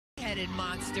two-headed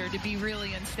monster to be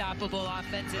really unstoppable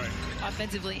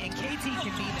offensively, and KT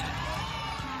can be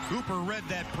that. Cooper read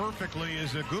that perfectly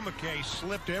as Agumake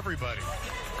slipped everybody.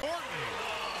 Courtney.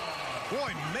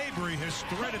 Boy, Mabry has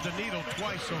threaded the needle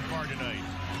twice so far tonight.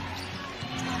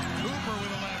 Cooper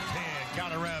with a left hand,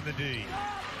 got around the D.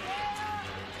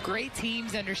 Great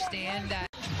teams understand that.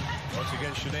 Once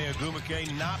again, Shanae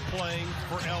Agumake not playing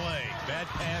for L.A. Bad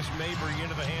pass, Mabry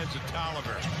into the hands of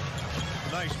Tolliver.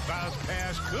 Nice bounce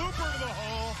pass, Cooper to the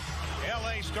hole.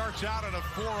 L.A. starts out on a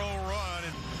 4-0 run.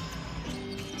 And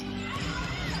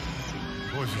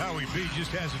boy, Howie B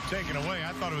just has it taken away.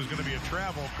 I thought it was going to be a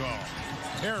travel call.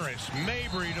 Harris,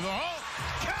 Mabry to the hole.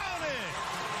 Count it!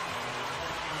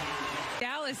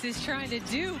 Dallas is trying to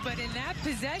do, but in that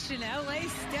possession, LA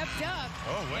stepped up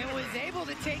and was able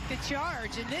to take the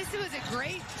charge. And this was a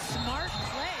great, smart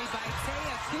play by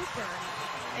Taya Cooper.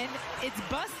 And it's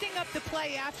busting up the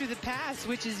play after the pass,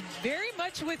 which is very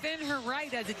much within her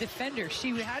right as a defender.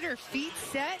 She had her feet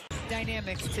set.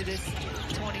 Dynamics to this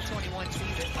 2021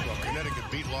 season. Well, Connecticut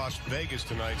beat Las Vegas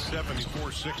tonight,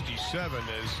 74-67,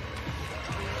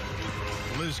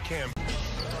 as Liz Camp.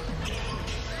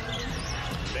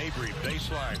 Mabry,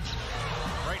 baseline,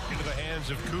 right into the hands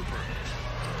of Cooper.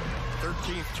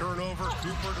 13th turnover,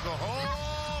 Cooper to the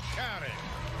hole, count it.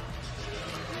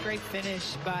 Great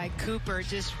finish by Cooper,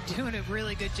 just doing a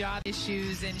really good job.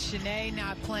 Issues, and Shanae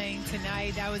not playing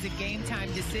tonight. That was a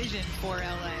game-time decision for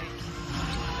LA.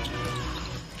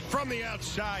 From the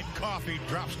outside, Coffey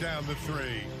drops down the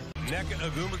three. Nneka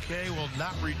Agumake will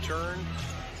not return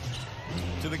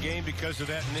to the game because of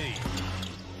that knee.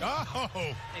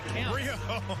 Oh, Rhea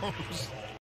Holmes